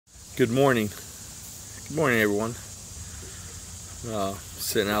Good morning. Good morning, everyone.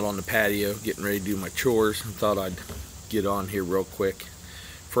 Sitting out on the patio, getting ready to do my chores. I thought I'd get on here real quick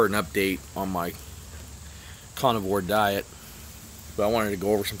for an update on my carnivore diet. But I wanted to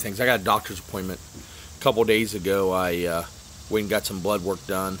go over some things. I got a doctor's appointment a couple days ago. I went and got some blood work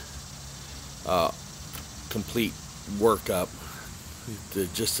done. Complete workup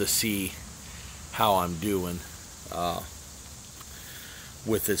just to see how I'm doing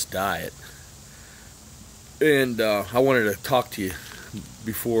with this diet. And I wanted to talk to you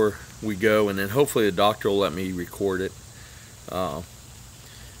before we go, and then hopefully the doctor will let me record it,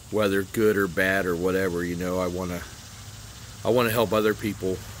 whether good or bad or whatever. You know, I want to help other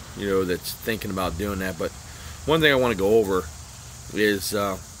people, you know, that's thinking about doing that. But one thing I want to go over is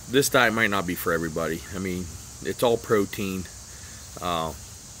this diet might not be for everybody. I mean, it's all protein.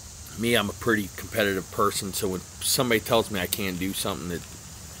 Me, I'm a pretty competitive person, so when somebody tells me I can't do something, that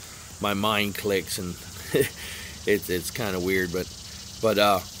my mind clicks, and it's kind of weird. But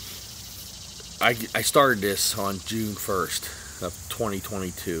I started this on June 1st of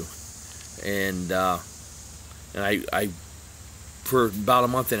 2022, and I for about a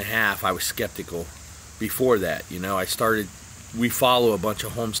month and a half I was skeptical. Before that, you know, we follow a bunch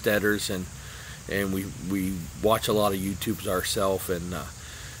of homesteaders, and we watch a lot of YouTubes ourselves, and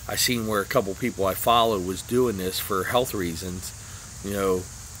I seen where a couple people I followed was doing this for health reasons, you know,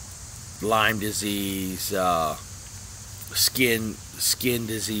 Lyme disease, skin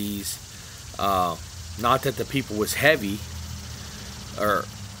disease. Not that the people was heavy or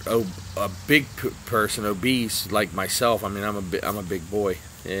a big person, obese like myself. I mean, I'm a big boy,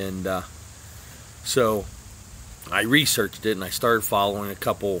 and so I researched it, and I started following a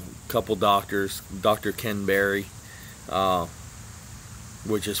couple doctors. Dr. Ken Berry,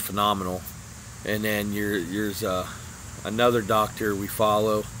 which is phenomenal, and then there's another doctor we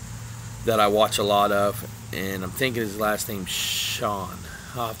follow that I watch a lot of, and I'm thinking his last name's Sean.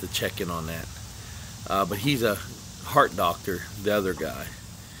 I'll have to check in on that. But he's a heart doctor, the other guy,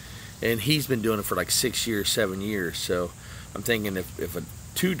 and he's been doing it for like 6 years, 7 years. So I'm thinking if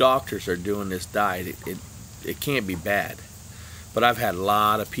two doctors are doing this diet, it can't be bad. But I've had a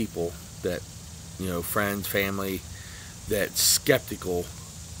lot of people that, you know, friends, family, that's skeptical,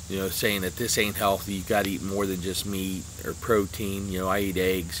 you know, saying that this ain't healthy. You got to eat more than just meat or protein. You know, I eat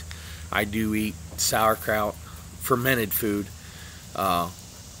eggs. I do eat sauerkraut, fermented food. I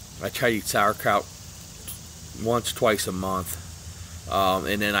try to eat sauerkraut once, twice a month.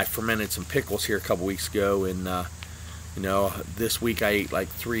 And then I fermented some pickles here a couple weeks ago, and you know, this week I ate like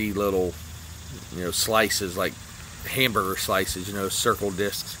 3 little, you know, slices, like hamburger slices, you know, circle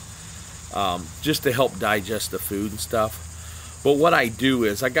discs, just to help digest the food and stuff. But what I do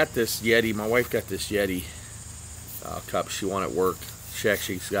is I got this Yeti. My wife got this Yeti cup she won at work. She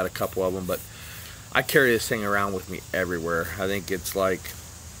actually's got a couple of them, but I carry this thing around with me everywhere. I think it's like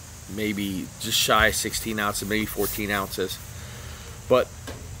maybe just shy of 16 ounces, maybe 14 ounces.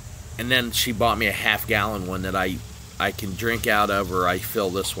 And then she bought me a half-gallon one that I can drink out of, or I fill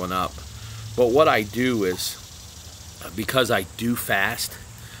this one up. But what I do is, because I do fast,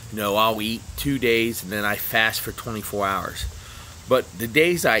 you know, I'll eat 2 days and then I fast for 24 hours. But the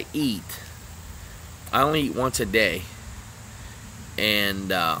days I eat, I only eat once a day.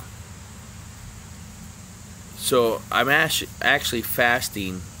 And so I'm actually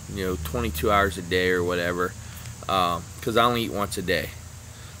fasting, you know, 22 hours a day or whatever, because I only eat once a day.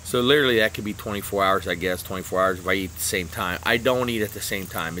 So literally that could be 24 hours, I guess, 24 hours if I eat at the same time. I don't eat at the same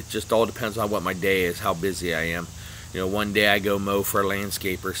time. It just all depends on what my day is, how busy I am. You know, one day I go mow for a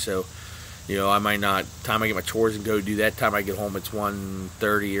landscaper, so, you know, I might not, time I get my chores and go do that, time I get home it's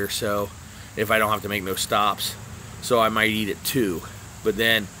 1:30 or so, if I don't have to make no stops. So I might eat at 2. But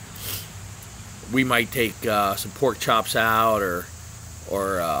then we might take some pork chops out, or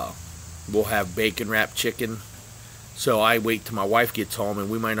we'll have bacon wrapped chicken. So I wait till my wife gets home, and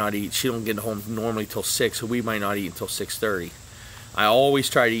we might not eat. She don't get home normally till 6, so we might not eat until 6:30. I always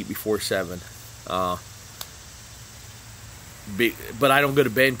try to eat before 7. But I don't go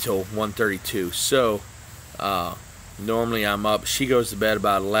to bed until 1:32. So normally I'm up. She goes to bed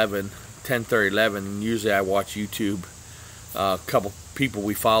about 10:30, 11, and usually I watch YouTube. A couple people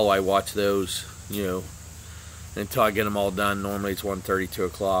we follow, I watch those, you know, until I get them all done. Normally it's 1:30, 2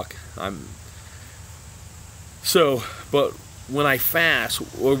 o'clock. But when I fast,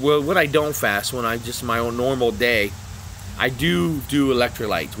 or when I don't fast, when I just my own normal day, I do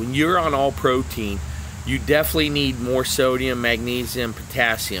electrolytes. When you're on all protein, you definitely need more sodium, magnesium,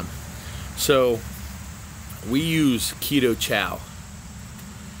 potassium. So we use keto chow,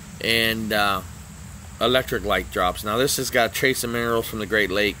 and electric light drops. Now this has got trace minerals from the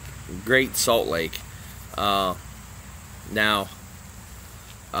Great Salt Lake. I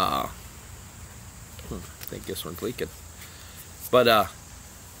think this one's leaking. But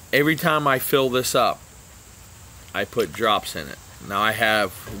every time I fill this up, I put drops in it. Now I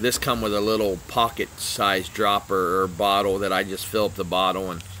have this come with a little pocket-sized dropper or bottle that I just fill up the bottle,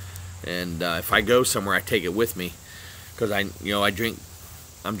 and if I go somewhere, I take it with me, because I'm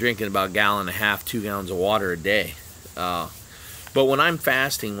drinking about 1.5 gallons, 2 gallons of water a day. But when I'm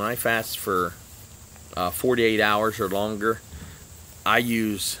fasting, when I fast for 48 hours or longer, I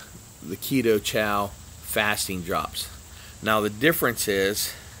use the Keto Chow fasting drops. Now the difference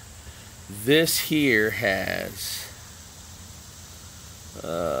is, this here has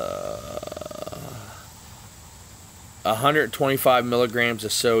 125 milligrams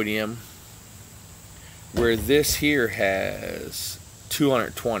of sodium, where this here has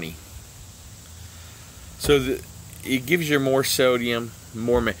 220. So it gives you more sodium,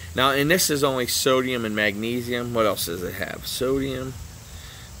 now, and this is only sodium and magnesium. What else does it have? Sodium,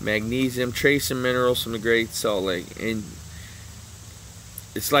 magnesium, trace minerals from the Great Salt Lake, and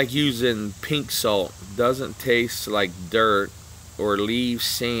it's like using pink salt. Doesn't taste like dirt or leave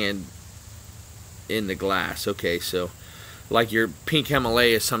sand in the glass. Okay, so like your pink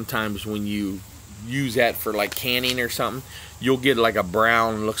Himalaya, sometimes when you use that for like canning or something, you'll get like a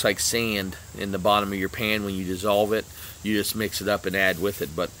brown, looks like sand in the bottom of your pan when you dissolve it. You just mix it up and add with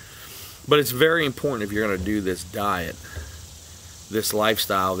it. But it's very important, if you're going to do this diet, this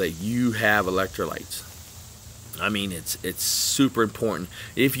lifestyle, that you have electrolytes. I mean, it's super important.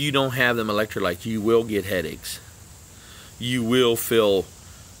 If you don't have them electrolytes, you will get headaches. You will feel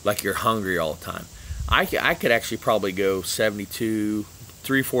like you're hungry all the time. I could actually probably go 72,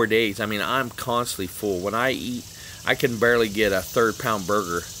 3-4 days. I mean, I'm constantly full. When I eat, I can barely get a 3-pound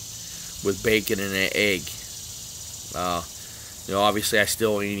burger with bacon and an egg. Obviously I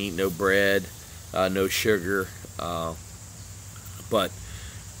still ain't eat no bread, no sugar, but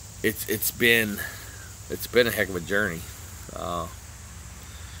it's been a heck of a journey.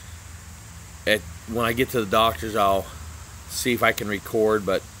 When I get to the doctors, I'll see if I can record,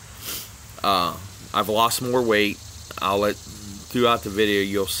 but I've lost more weight. Throughout the video,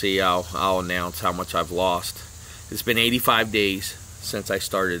 you'll see I'll announce how much I've lost. It's been 85 days since I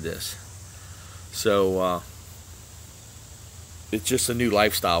started this, so it's just a new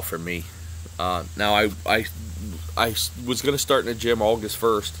lifestyle for me. Now I was going to start in the gym August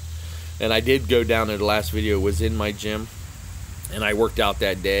 1st, and I did go down there. The last video was in my gym, and I worked out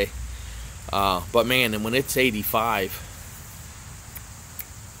that day. But man, and when it's 85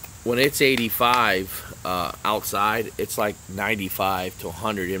 outside, it's like 95 to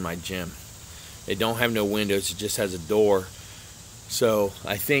 100 in my gym. It don't have no windows, it just has a door. So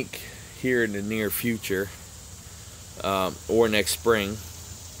I think here in the near future, or next spring,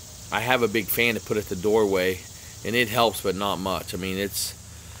 I have a big fan to put at the doorway, and it helps, but not much. I mean, it's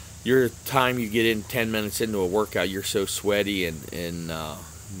your time you get in 10 minutes into a workout, you're so sweaty and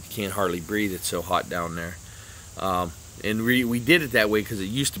you can't hardly breathe. It's so hot down there. And we did it that way because it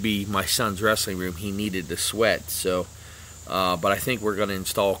used to be my son's wrestling room. He needed to sweat, so but I think we're going to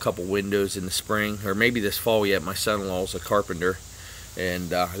install a couple windows in the spring, or maybe this fall yet. My son-in-law's a carpenter,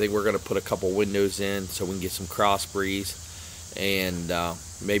 and I think we're going to put a couple windows in so we can get some cross breeze, and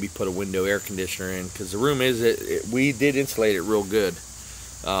maybe put a window air conditioner in, because the room we did insulate it real good,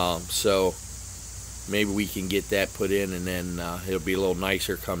 so maybe we can get that put in, and then it'll be a little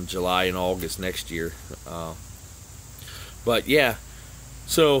nicer come July and August next year. But yeah,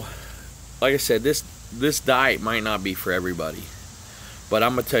 so like I said, this diet might not be for everybody, but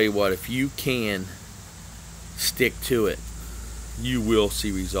I'm gonna tell you what, if you can stick to it, you will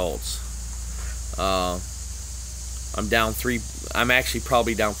see results. I'm actually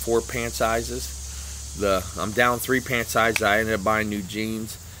probably down 4 pant sizes. I'm down 3 pant sizes. I ended up buying new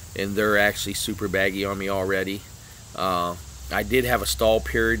jeans, and they're actually super baggy on me already. I did have a stall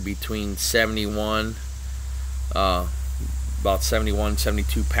period between 71, about 71,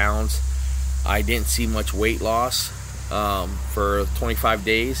 72 pounds. I didn't see much weight loss for 25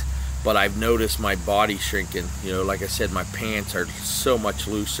 days, but I've noticed my body shrinking. You know, like I said, my pants are so much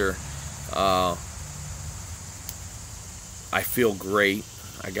looser. I feel great.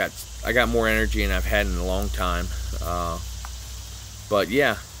 I got more energy than I've had in a long time. But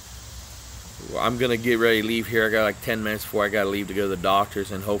yeah, I'm gonna get ready to leave here. I got like 10 minutes before I gotta leave to go to the doctors,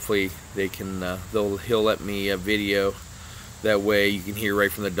 and hopefully they can he'll let me a video. That way you can hear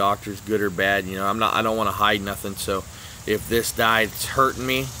right from the doctors, good or bad. You know, I don't want to hide nothing. So if this diet's hurting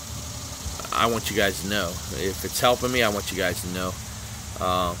me, I want you guys to know. If it's helping me, I want you guys to know.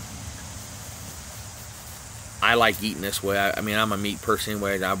 I like eating this way. I mean, I'm a meat person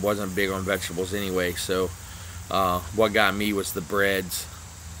anyway. I wasn't big on vegetables anyway, so what got me was the breads.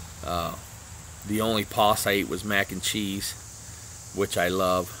 The only pasta I ate was mac and cheese, which I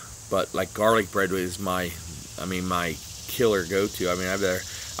love. But like garlic bread is my killer go-to. I mean,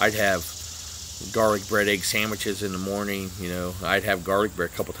 I'd have garlic bread egg sandwiches in the morning. You know, I'd have garlic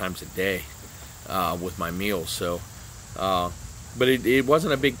bread a couple times a day with my meals. So, but it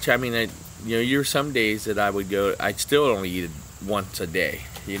wasn't a big. I mean, you know, there's some days that I would go. I'd still only eat it once a day.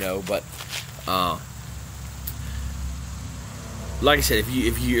 You know, but like I said,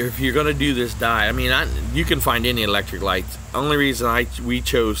 if you're gonna do this diet, I mean, you can find any electric lights. Only reason we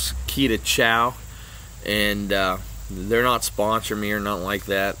chose Kita Chow, and they're not sponsoring me or nothing like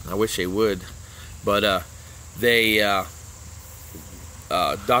that. I wish they would, but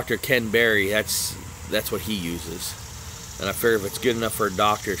Dr. Ken Berry, that's what he uses, and I figure if it's good enough for a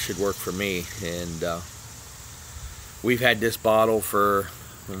doctor, it should work for me. And we've had this bottle for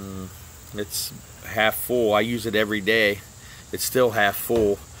it's half full. I use it every day. It's still half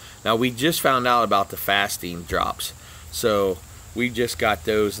full. Now, we just found out about the fasting drops, so we just got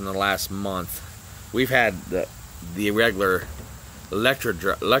those in the last month. We've had the regular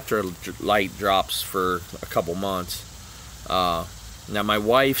electrolyte drops for a couple months. Now, my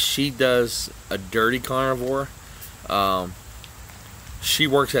wife, she does a dirty carnivore. She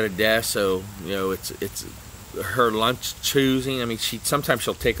works at a desk, so you know it's her lunch choosing. I mean, sometimes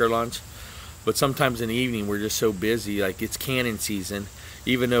she'll take her lunch. But sometimes in the evening we're just so busy, like it's canning season.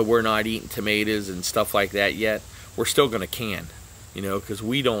 Even though we're not eating tomatoes and stuff like that yet, we're still going to can, you know, because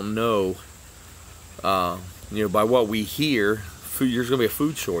we don't know, you know, by what we hear, there's going to be a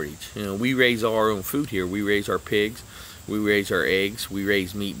food shortage. You know, we raise our own food here. We raise our pigs, we raise our eggs, we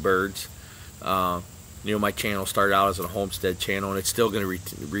raise meat birds. You know, my channel started out as a homestead channel, and it's still going to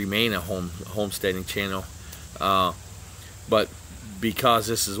remain a homesteading channel. But because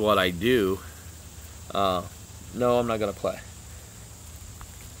this is what I do, no, I'm not gonna play.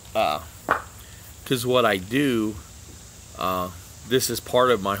 Because what I do, this is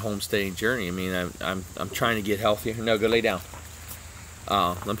part of my homesteading journey. I mean, I'm trying to get healthier. No, go lay down.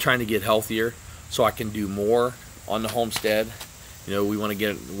 I'm trying to get healthier so I can do more on the homestead. You know,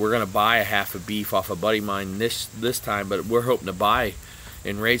 we're gonna buy a half a beef off a buddy of mine this time, but we're hoping to buy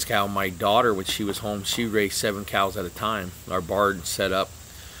and raise cow. My daughter, when she was home, she raised 7 cows at a time. Our barn set up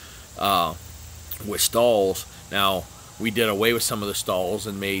with stalls. Now, we did away with some of the stalls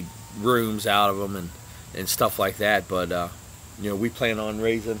and made rooms out of them and stuff like that. But you know, we plan on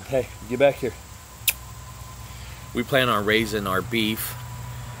raising. Hey, get back here. We plan on raising our beef.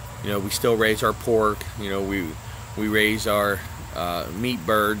 You know, we still raise our pork. You know, we raise our meat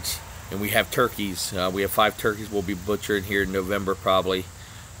birds. And we have turkeys. We have 5 turkeys we'll be butchering here in November probably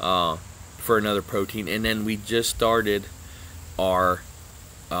for another protein. And then we just started our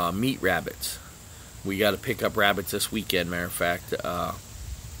meat rabbits. We got to pick up rabbits this weekend, matter of fact.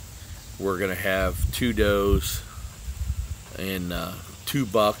 We're going to have 2 does and 2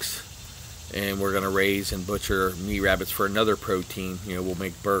 bucks. And we're going to raise and butcher meat rabbits for another protein. You know, we'll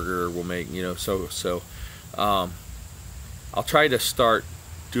make burger. We'll make, you know, so I'll try to start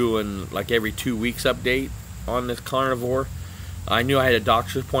doing like every 2 weeks update on this carnivore. I knew I had a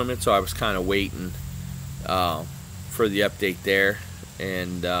doctor's appointment, so I was kind of waiting for the update there.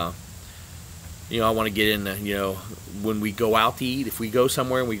 And you know, I want to get into, you know, when we go out to eat, if we go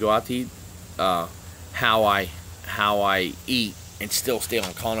somewhere and we go out to eat, how I eat and still stay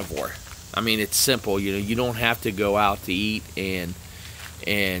on carnivore. I mean, it's simple. You know, you don't have to go out to eat and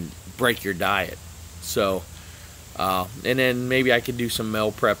break your diet. So and then maybe I could do some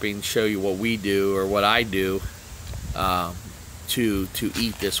meal prepping, show you what we do or what I do to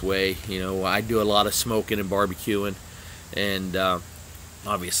eat this way. You know, I do a lot of smoking and barbecuing, and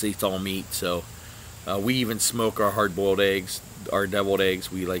obviously it's all meat. So we even smoke our hard-boiled eggs, our deviled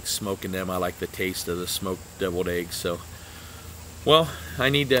eggs. We like smoking them. I like the taste of the smoked deviled eggs. So, well, I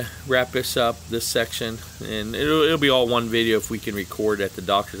need to wrap this up, this section, and it'll be all one video if we can record at the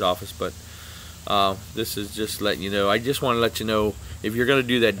doctor's office. But this is just letting you know. I just want to let you know, if you're going to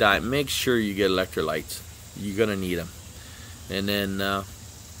do that diet, make sure you get electrolytes. You're going to need them. And then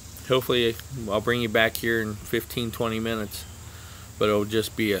hopefully I'll bring you back here in 15-20 minutes. But it'll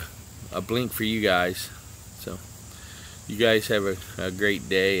just be a blink for you guys. So you guys have a great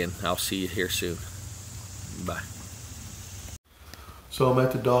day, and I'll see you here soon. Bye. So I'm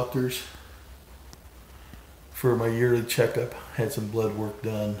at the doctor's for my yearly checkup. Had some blood work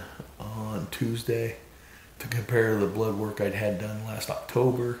done on Tuesday to compare the blood work I'd had done last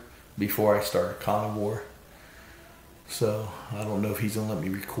October before I started Carnivore. So I don't know if he's gonna let me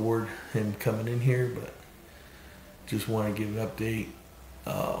record him coming in here, but just want to give an update.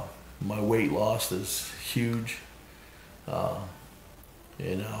 My weight loss is huge.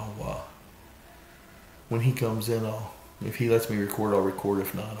 And when he comes in, if he lets me record, I'll record.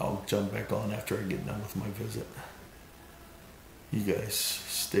 If not, I'll jump back on after I get done with my visit. You guys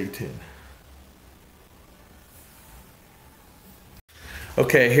stay tuned.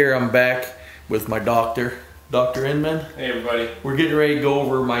 Okay, here I'm back with my doctor, Dr. Inman. Hey everybody. We're getting ready to go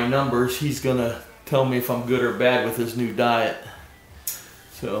over my numbers. He's gonna tell me if I'm good or bad with his new diet.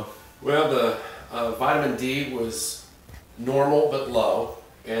 So. Well, the vitamin D was normal but low,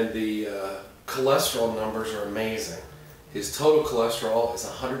 and the cholesterol numbers are amazing. His total cholesterol is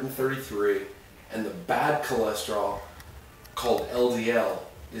 133, and the bad cholesterol, called LDL,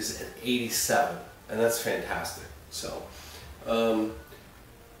 is an 87, and that's fantastic. So,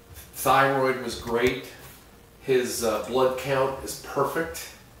 thyroid was great. His blood count is perfect,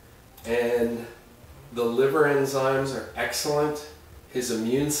 and the liver enzymes are excellent. His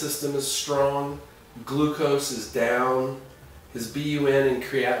immune system is strong. Glucose is down. His BUN and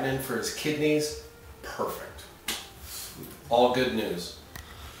creatinine for his kidneys, perfect. All good news.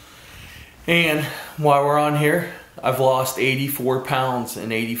 And while we're on here, I've lost 84 pounds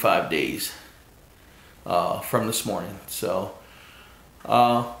in 85 days from this morning. So,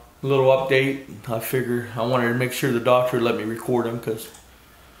 a little update. I figure I wanted to make sure the doctor let me record him because,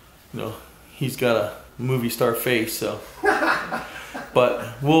 you know, he's got a movie star face. So,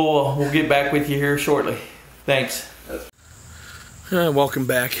 but we'll get back with you here shortly. Thanks. Welcome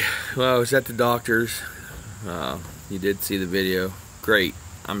back. Well, I was at the doctor's. You did see the video. Great.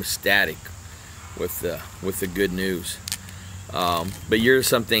 I'm ecstatic with the good news. But here's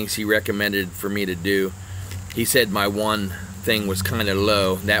some things he recommended for me to do. He said my one thing was kind of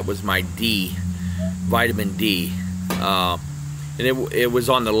low. That was my D, vitamin D, and it was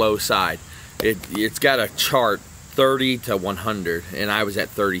on the low side. It's got a chart 30 to 100, and I was at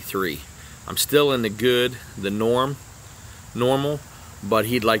 33. I'm still in the good, the normal, but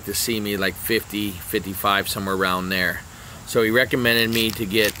he'd like to see me like 50, 55, somewhere around there. So he recommended me to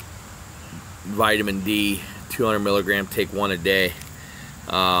get vitamin D, 200 milligram, take one a day.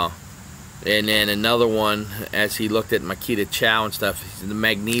 And then another one, as he looked at my keto chow and stuff, the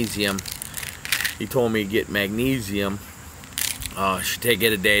magnesium. He told me to get magnesium. Should take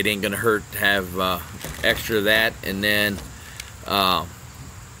it a day. It ain't gonna hurt to have extra of that. And then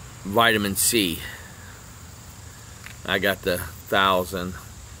vitamin C. I got the 1,000.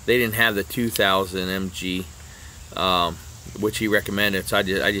 They didn't have the 2,000 mg, which he recommended. So I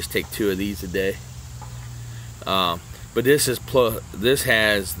just take 2 of these a day. But this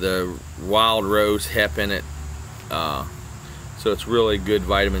has the wild rose hep in it, so it's really good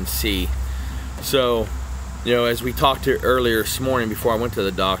vitamin C. So, you know, as we talked to earlier this morning before I went to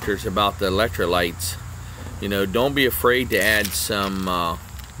the doctor's about the electrolytes, you know, don't be afraid to add some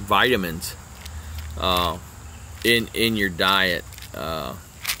vitamins in your diet. I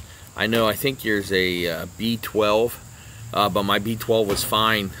think there's a B12, but my B12 was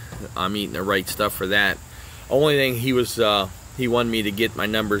fine. I'm eating the right stuff for that. Only thing he wanted me to get my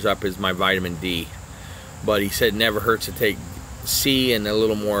numbers up is my vitamin D, but he said it never hurts to take C and a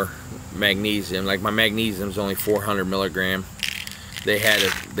little more magnesium. Like my magnesium is only 400 milligram. They had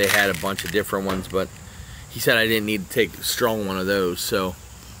a bunch of different ones, but he said I didn't need to take a strong one of those. So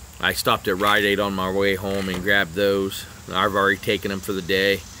I stopped at Rite Aid on my way home and grabbed those. I've already taken them for the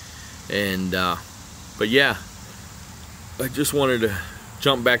day, and but yeah, I just wanted to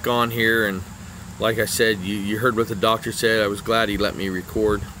jump back on here, and like I said, you heard what the doctor said. I was glad he let me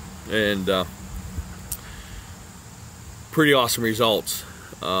record, and pretty awesome results.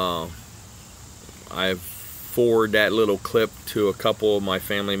 I've forwarded that little clip to a couple of my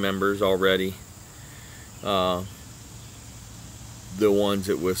family members already. The ones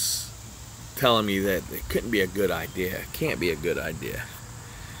that was telling me that it couldn't be a good idea, it can't be a good idea.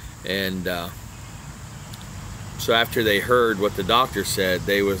 And so after they heard what the doctor said,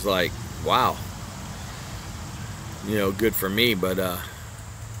 they was like, wow, you know, good for me. But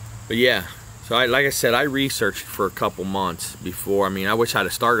yeah, so like I said, I researched for a couple months before. I mean, I wish I'd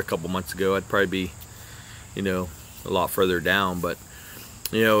have started a couple months ago. I'd probably be, you know, a lot further down. But,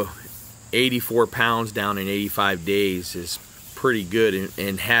 you know, 84 pounds down in 85 days is pretty good,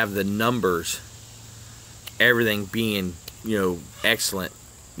 and have the numbers, everything being, you know, excellent,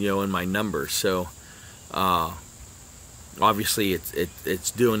 you know, in my numbers. So obviously it's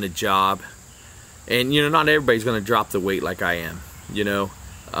doing the job. And, you know, not everybody's going to drop the weight like I am, you know.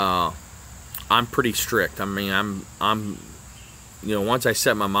 I'm pretty strict. I mean, I'm you know, once I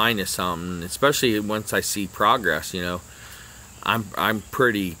set my mind to something, especially once I see progress, you know, I'm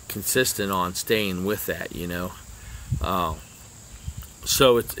pretty consistent on staying with that, you know.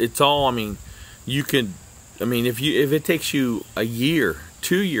 So it's all, I mean, you can, I mean, if it takes you a year,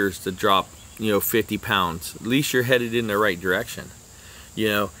 2 years to drop, 50 pounds, at least you're headed in the right direction.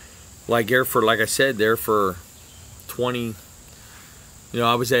 Like I said, there for 20,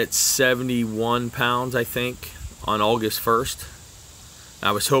 I was at 71 pounds, I think, on August 1st.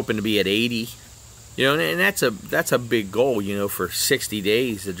 I was hoping to be at 80. And that's a big goal, for 60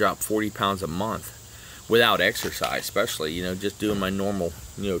 days to drop 40 pounds a month without exercise, especially, just doing my normal,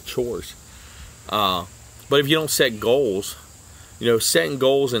 chores. But if you don't set goals, setting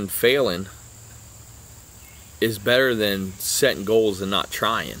goals and failing is better than setting goals and not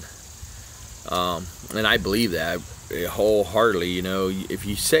trying. And I believe that wholeheartedly. If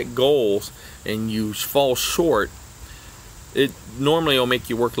you set goals and you fall short, it normally will make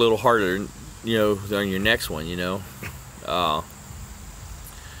you work a little harder, on your next one. I'm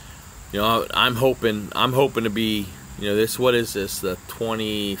hoping to be, what is this, the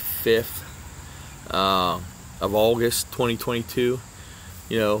 25th of August 2022.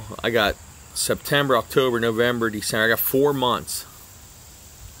 I got September, October, November, December. I got 4 months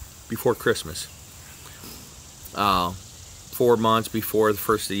before Christmas. 4 months before the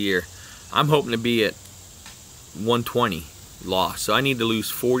first of the year. I'm hoping to be at 120 lost. So I need to lose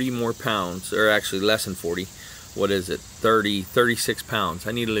 40 more pounds, or actually less than 40. What is it? 36 pounds.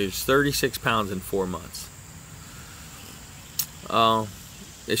 I need to lose 36 pounds in 4 months.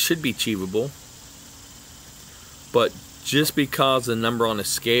 It should be achievable. But just because the number on the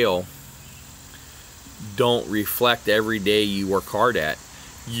scale don't reflect every day you work hard at,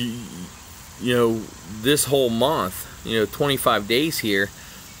 this whole month, 25 days here,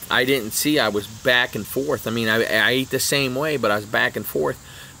 I didn't see, I was back and forth. I mean, I ate the same way, but I was back and forth.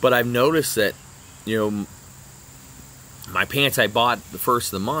 But I've noticed that, my pants I bought the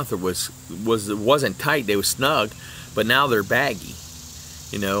first of the month wasn't tight. They were snug, but now they're baggy.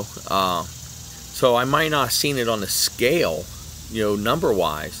 So I might not have seen it on the scale, number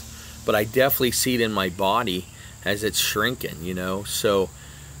wise, but I definitely see it in my body as it's shrinking. So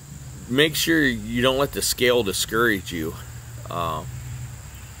make sure you don't let the scale discourage you,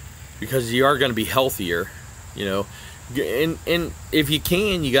 because you are going to be healthier. And if you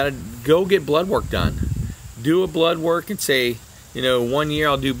can, you got to go get blood work done. Do a blood work and say, 1 year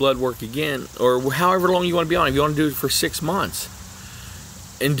I'll do blood work again, or however long you want to be on. If you want to do it for 6 months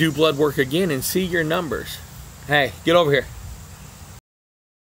and do blood work again and see your numbers. Hey, get over here.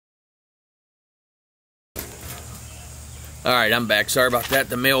 Alright, I'm back. Sorry about that.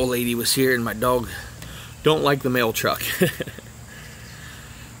 The mail lady was here and my dog don't like the mail truck.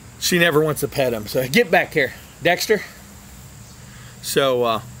 She never wants to pet him. So get back here, Dexter.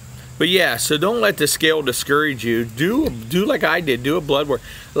 So, but yeah, so don't let the scale discourage you. Do like I did. Do a blood work.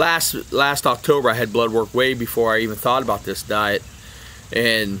 Last October, I had blood work way before I even thought about this diet.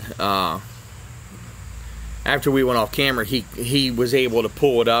 And after we went off camera, he was able to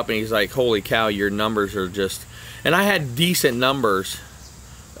pull it up, and he's like, "Holy cow, your numbers are just..." And I had decent numbers.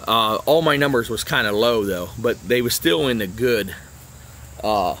 All my numbers was kind of low though, but they were still in the good.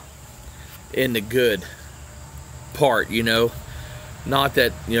 In the good part, not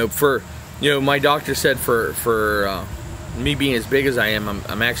that, for, my doctor said for me being as big as I am,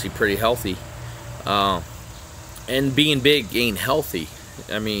 I'm actually pretty healthy. And being big ain't healthy.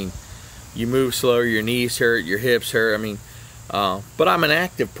 I mean, you move slower, your knees hurt, your hips hurt. I mean, but I'm an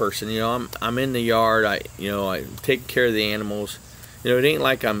active person. I'm in the yard. I take care of the animals. It ain't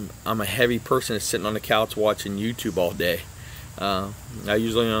like I'm a heavy person that's sitting on the couch watching YouTube all day. I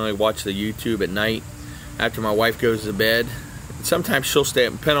usually only watch the YouTube at night after my wife goes to bed. Sometimes she'll stay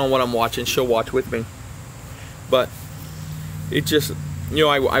up, depending on what I'm watching, she'll watch with me. But it just,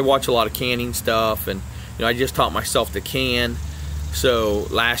 I watch a lot of canning stuff, and I just taught myself to can. So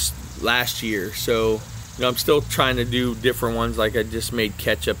last year, so I'm still trying to do different ones. Like I just made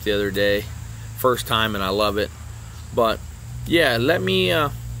ketchup the other day, first time, and I love it. But yeah, let me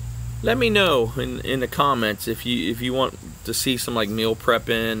know in the comments if you want to see some like meal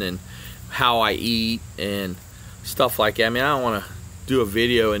prepping and how I eat and stuff like that. I mean, I don't want to do a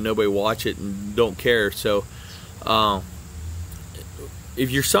video and nobody watch it and don't care. So if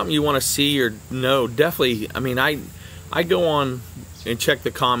you're something you want to see or know, definitely. I mean, I go on and check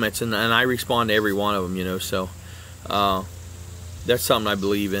the comments, and I respond to every one of them. So that's something I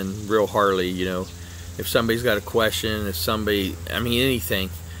believe in real heartily. If somebody's got a question, if somebody, I mean,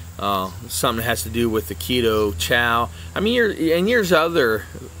 anything. Something that has to do with the keto chow. I mean, years of other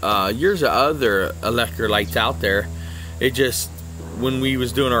electrolytes out there. It just, when we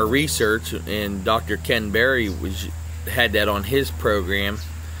was doing our research, and Dr. Ken Berry had that on his program,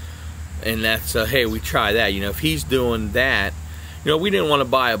 And that's hey, we try that. You know, if he's doing that, you know, we didn't want to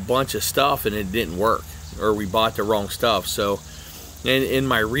buy a bunch of stuff and it didn't work, or we bought the wrong stuff. So in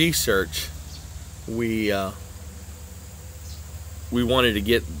my research, we wanted to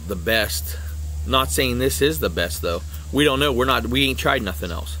get the best. Not saying this is the best though. We don't know. We ain't tried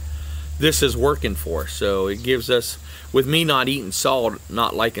nothing else. This is working for us. So it gives us, with me not eating salt,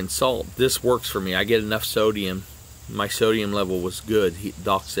 not liking salt, this works for me. I get enough sodium. My sodium level was good,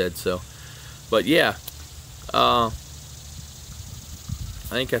 Doc said so. But yeah, I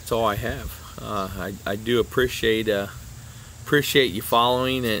think that's all I have. I do appreciate you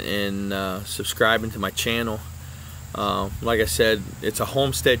following and subscribing to my channel. Like I said, it's a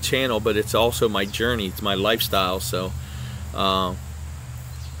homestead channel, but it's also my journey. It's my lifestyle. So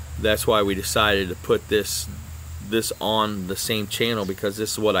that's why we decided to put this on the same channel, because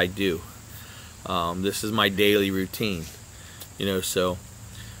this is what I do. This is my daily routine, you know. So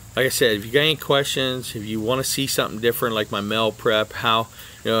like I said, if you got any questions, if you want to see something different, like my meal prep, how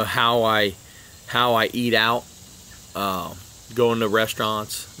I eat out, going to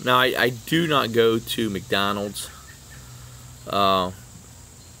restaurants. Now I do not go to McDonald's,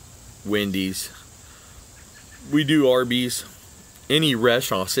 Wendy's. We do Arby's. Any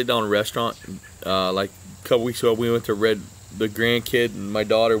restaurant, sit down restaurant. Like a couple weeks ago, we went to the grandkid and my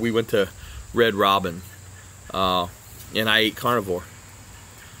daughter, we went to Red Robin, and I ate Carnivore.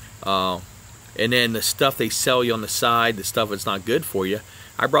 And then the stuff they sell you on the side, the stuff that's not good for you,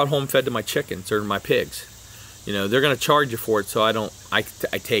 I brought home, fed to my chickens or my pigs. You know, they're gonna charge you for it, so I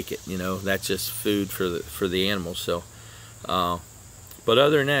take it. You know, that's just food for the animals. So, but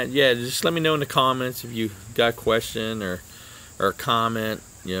other than that, yeah, just let me know in the comments if you got a question or a comment.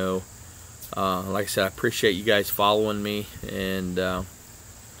 You know, like I said, I appreciate you guys following me, and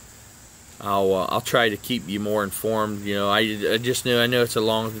I'll try to keep you more informed. You know, I know it's a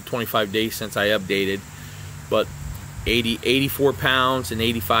long 25 days since I updated, but 84 pounds in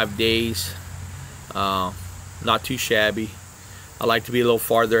 85 days, not too shabby. I like to be a little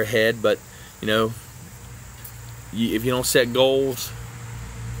farther ahead, but you know, if you don't set goals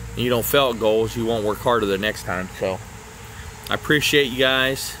and you don't fail at goals, you won't work harder the next time. So I appreciate you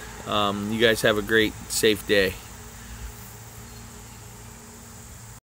guys. You guys have a great, safe day.